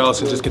go somewhere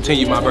else and just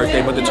continue my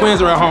birthday. But the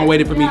twins are at home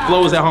waiting for me,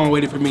 Flo's at home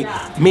waiting for me.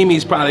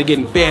 Mimi's probably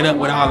getting fed up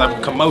with all the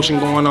commotion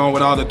going on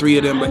with all the three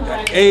of them.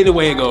 But either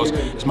way it goes,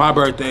 it's my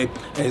birthday,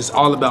 and it's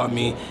all about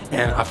me,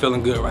 and I'm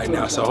feeling good right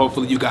now. So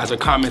hopefully you guys are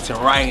commenting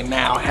right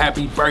now.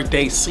 Happy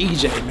birthday,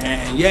 CJ,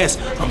 man. Yes,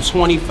 I'm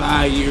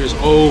 25 years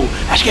old.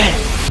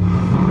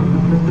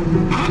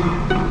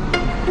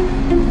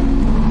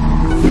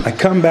 I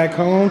come back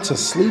home to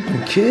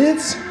sleeping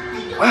kids.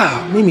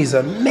 Wow, Mimi's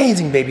an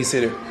amazing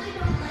babysitter.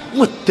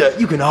 What the?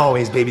 You can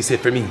always babysit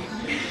for me.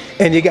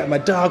 And you got my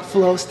dog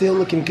Flo still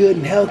looking good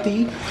and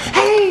healthy.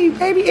 Hey,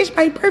 baby, it's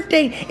my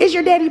birthday. It's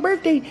your daddy's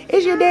birthday.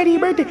 It's your daddy's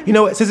birthday. You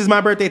know what? Since it's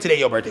my birthday, today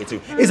your birthday too.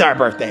 It's our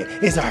birthday.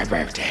 It's our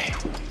birthday.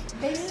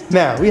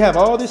 Now, we have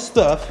all this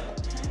stuff.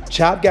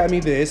 Chop got me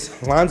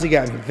this. Lonzy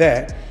got me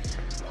that.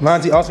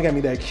 Lonzy also got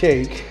me that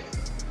cake.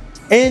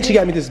 And she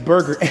got me this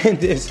burger and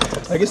this.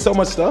 Like, it's so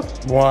much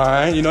stuff.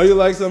 Wine, you know you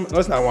like some? No,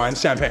 it's not wine,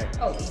 it's champagne.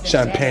 Oh,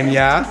 champagne,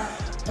 yeah.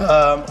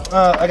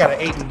 I got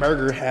an 8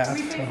 burger half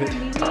of it.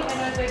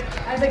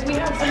 I was like, we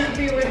have something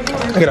for you with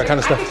yours. I got all kind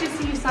of stuff. I need to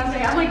see you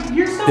Sunday. I'm like,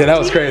 you're so Yeah, that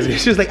was crazy.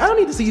 She was like, I don't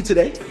need to see you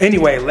today.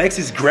 Anyway,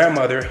 Lexi's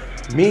grandmother,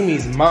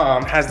 Mimi's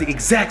mom, has the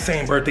exact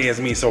same birthday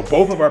as me. So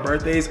both of our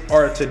birthdays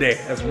are today.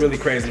 That's really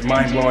crazy,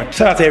 mind blowing.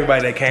 Shout out to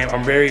everybody that came.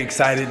 I'm very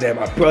excited that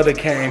my brother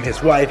came,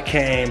 his wife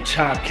came,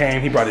 Chop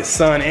came. He brought his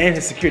son and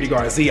his security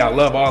guard, Z. I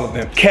love all of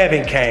them.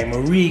 Kevin came,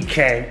 Marie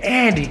came,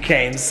 Andy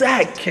came,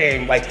 Zach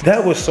came. Like,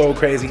 that was so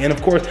crazy. And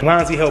of course,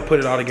 Lonzy helped put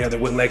it all together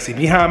with Lexi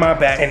behind my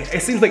back. And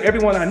it seems like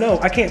everyone I know,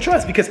 I can't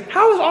trust, because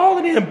how is all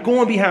of them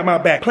going behind my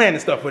back planning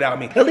stuff without about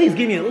me. At least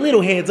give me a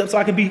little heads up so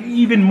I can be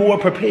even more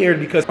prepared,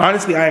 because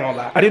honestly, I ain't gonna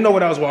lie. I didn't know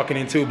what I was walking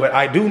into, but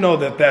I do know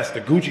that that's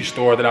the Gucci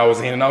store that I was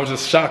in, and I was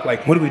just shocked,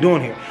 like, what are we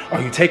doing here?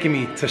 Are you taking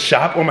me to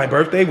shop on my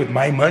birthday with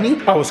my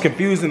money? I was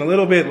confused and a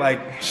little bit like,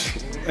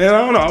 and I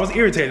don't know, I was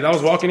irritated. I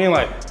was walking in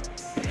like,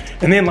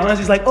 and then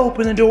Lonzy's like,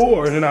 open the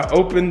door, and then I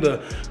opened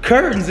the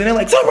curtains, and they're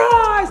like,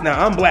 surprise!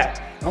 Now, I'm black.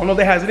 I don't know if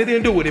that has anything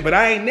to do with it, but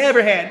I ain't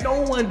never had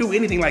no one do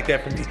anything like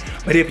that for me.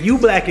 But if you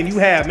black and you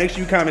have, make sure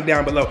you comment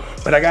down below.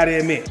 But I gotta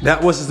admit,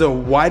 that was the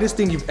widest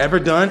thing you've ever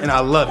done, and I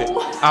love it.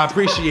 I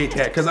appreciate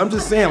that, because I'm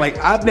just saying, like,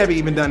 I've never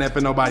even done that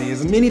for nobody.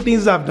 As many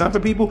things as I've done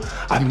for people,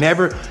 I've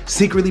never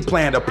secretly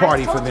planned a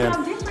party for them.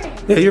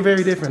 Yeah, you're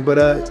very different,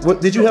 but what,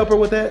 did you help her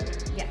with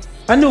that? Yes.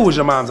 I knew it was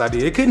your mom's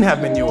idea. It couldn't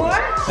have been yours.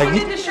 What? Like, I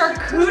did the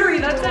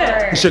charcuterie, that's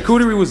it. The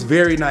charcuterie was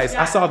very nice.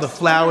 I saw the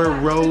flower,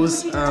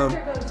 rose.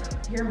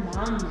 Your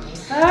mom made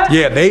that?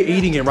 Yeah, they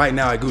eating it right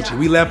now at Gucci.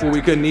 We left what we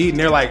couldn't eat, and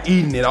they're like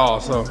eating it all,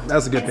 so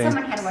that's a good thing.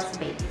 Someone had to watch the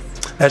babies.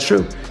 That's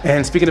true.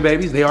 And speaking of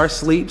babies, they are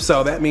asleep,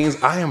 so that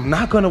means I am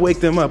not gonna wake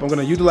them up. I'm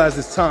gonna utilize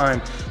this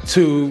time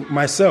to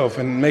myself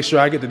and make sure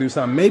I get to do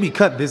something. Maybe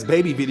cut this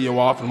baby video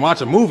off and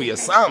watch a movie or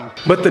something.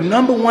 But the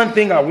number one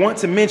thing I want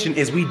to mention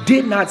is we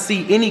did not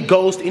see any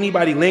ghost,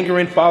 anybody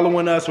lingering,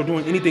 following us, or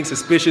doing anything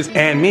suspicious.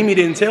 And Mimi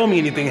didn't tell me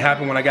anything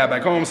happened when I got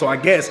back home, so I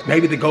guess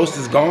maybe the ghost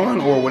is gone,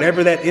 or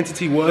whatever that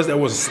entity was that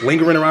was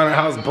lingering around our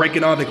house,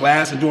 breaking all the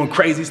glass and doing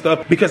crazy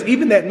stuff. Because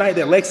even that night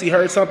that Lexi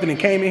heard something and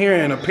came in here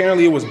and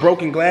apparently it was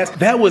broken glass,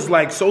 that was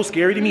like so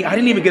scary to me. I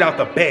didn't even get out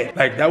the bed.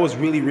 Like, that was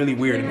really, really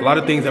weird. And a lot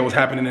of things that was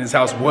happening in this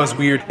house was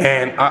weird,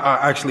 and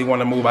I actually want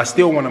to move. I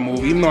still want to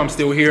move. Even though I'm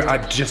still here, I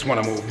just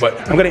want to move. But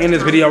I'm gonna end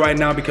this video right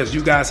now because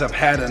you guys have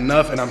had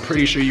enough, and I'm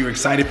pretty sure you're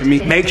excited for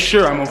me. Make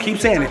sure, I'm gonna keep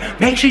saying it,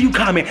 make sure you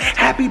comment,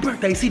 happy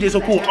birthday, CJ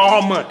So Cool,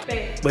 all month.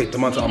 Wait, the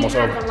month's almost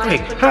over. Hey,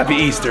 happy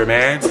Easter,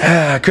 man.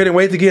 I couldn't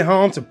wait to get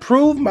home to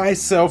prove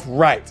myself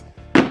right.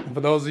 And for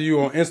those of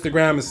you on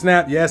Instagram and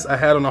Snap, yes, I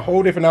had on a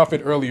whole different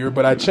outfit earlier,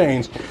 but I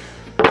changed.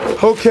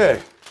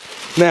 Okay,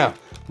 now,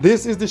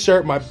 this is the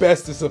shirt my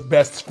bestest of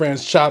best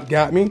friends Chop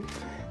got me.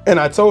 And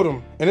I told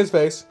him in his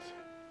face,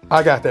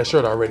 I got that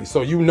shirt already.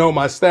 So you know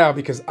my style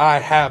because I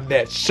have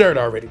that shirt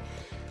already.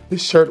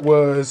 This shirt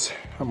was,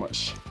 how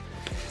much?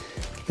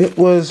 It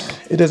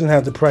doesn't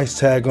have the price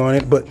tag on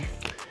it, but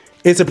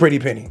it's a pretty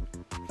penny.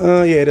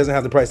 Yeah, it doesn't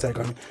have the price tag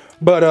on it.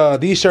 But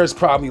these shirts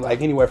probably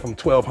like anywhere from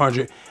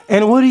 $1,200.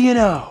 And what do you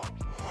know?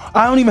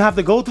 I don't even have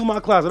to go through my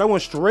closet. I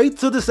went straight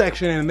to the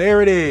section and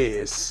there it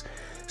is.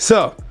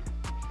 So,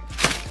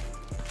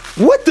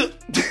 what the?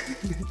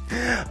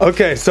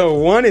 Okay, so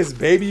one is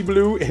baby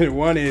blue and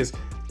one is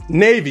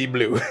navy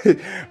blue.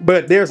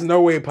 But there's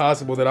no way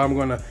possible that I'm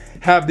gonna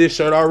have this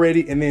shirt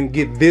already and then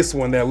get this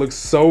one that looks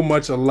so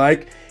much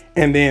alike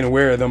and then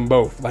wear them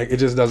both. Like, it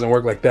just doesn't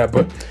work like that.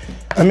 But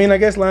I mean, I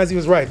guess Lindsay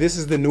was right. This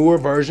is the newer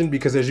version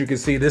because as you can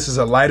see, this is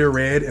a lighter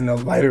red and a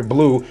lighter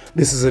blue.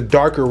 This is a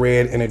darker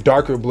red and a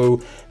darker blue.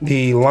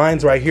 The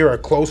lines right here are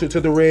closer to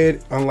the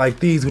red, unlike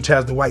these, which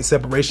has the white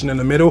separation in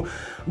the middle.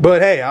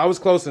 But hey, I was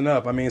close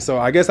enough. I mean, so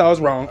I guess I was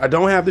wrong. I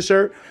don't have the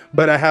shirt,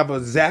 but I have a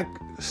exact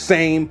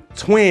same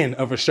twin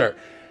of a shirt.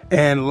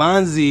 And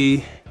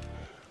Lindsay,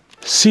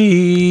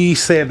 she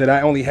said that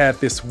I only had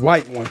this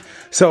white one.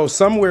 So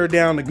somewhere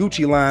down the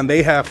Gucci line,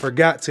 they have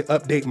forgot to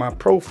update my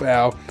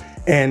profile.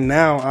 And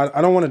now I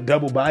don't want to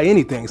double buy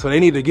anything. So they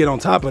need to get on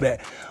top of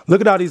that.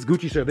 Look at all these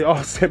Gucci shirts. They're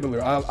all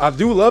similar. I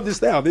do love this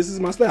style. This is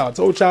my style. I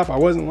told Chop I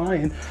wasn't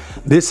lying.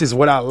 This is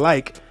what I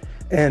like.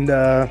 And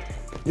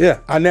yeah,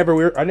 I never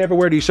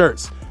wear these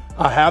shirts.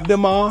 I have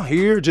them all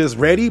here just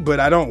ready, but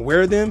I don't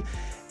wear them.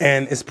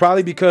 And it's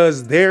probably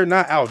because they're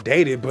not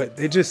outdated, but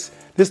they just,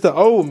 this the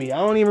old me. I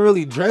don't even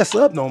really dress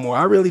up no more.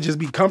 I really just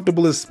be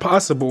comfortable as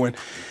possible. And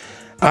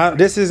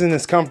this isn't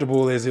as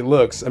comfortable as it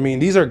looks. I mean,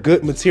 these are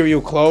good material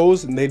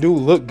clothes and they do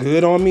look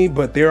good on me,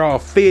 but they're all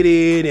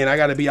fitted and I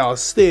gotta be all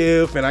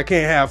stiff and I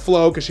can't have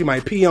Flo because she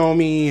might pee on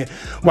me and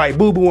white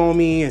boo-boo on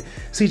me and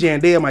CJ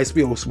and Dale might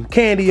spill some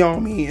candy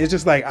on me. It's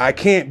just like, I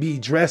can't be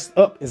dressed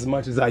up as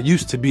much as I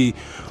used to be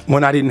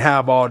when I didn't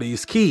have all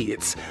these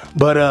kids.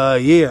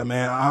 But yeah,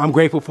 man, I'm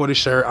grateful for the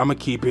shirt. I'm gonna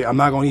keep it. I'm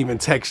not gonna even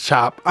text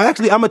Chop. I'm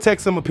gonna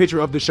text him a picture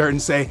of the shirt and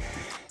say,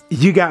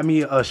 you got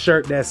me a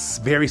shirt that's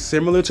very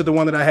similar to the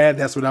one that I had.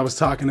 That's what I was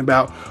talking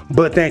about.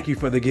 But thank you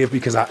for the gift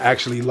because I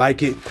actually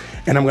like it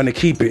and I'm gonna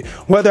keep it.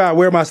 Whether I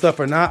wear my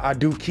stuff or not, I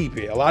do keep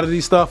it. A lot of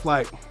these stuff,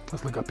 like,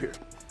 let's look up here.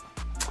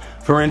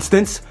 For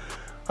instance,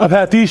 I've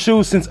had these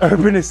shoes since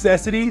Urban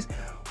Necessities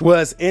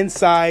was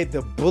inside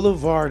the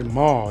Boulevard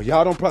Mall.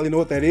 Y'all don't probably know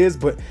what that is,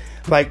 but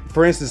like,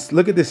 for instance,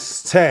 look at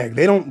this tag.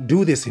 They don't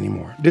do this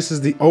anymore. This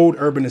is the old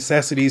Urban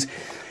Necessities.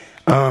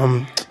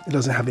 It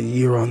doesn't have a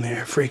year on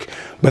there, freak.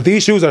 But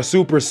these shoes are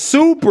super,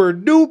 super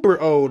duper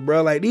old,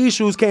 bro. Like, these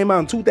shoes came out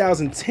in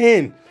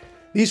 2010.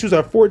 These shoes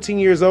are 14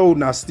 years old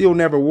and I still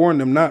never worn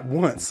them, not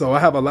once. So I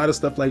have a lot of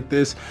stuff like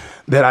this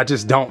that I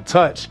just don't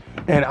touch.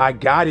 And I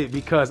got it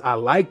because I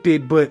liked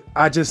it, but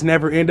I just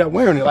never end up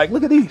wearing it. Like,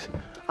 look at these.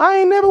 I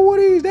ain't never wore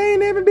these. They ain't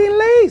never been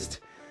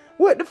laced.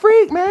 What the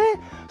freak, man?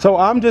 So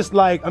I'm just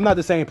like, I'm not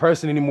the same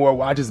person anymore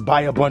where I just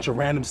buy a bunch of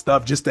random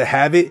stuff just to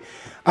have it.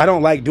 I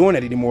don't like doing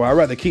it anymore. I'd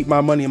rather keep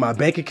my money in my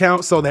bank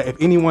account so that if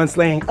anyone's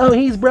saying, oh,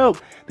 he's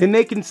broke, then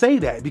they can say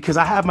that because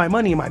I have my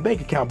money in my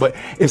bank account. But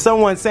if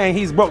someone's saying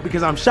he's broke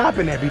because I'm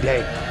shopping every day,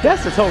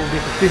 that's a total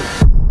different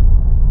thing.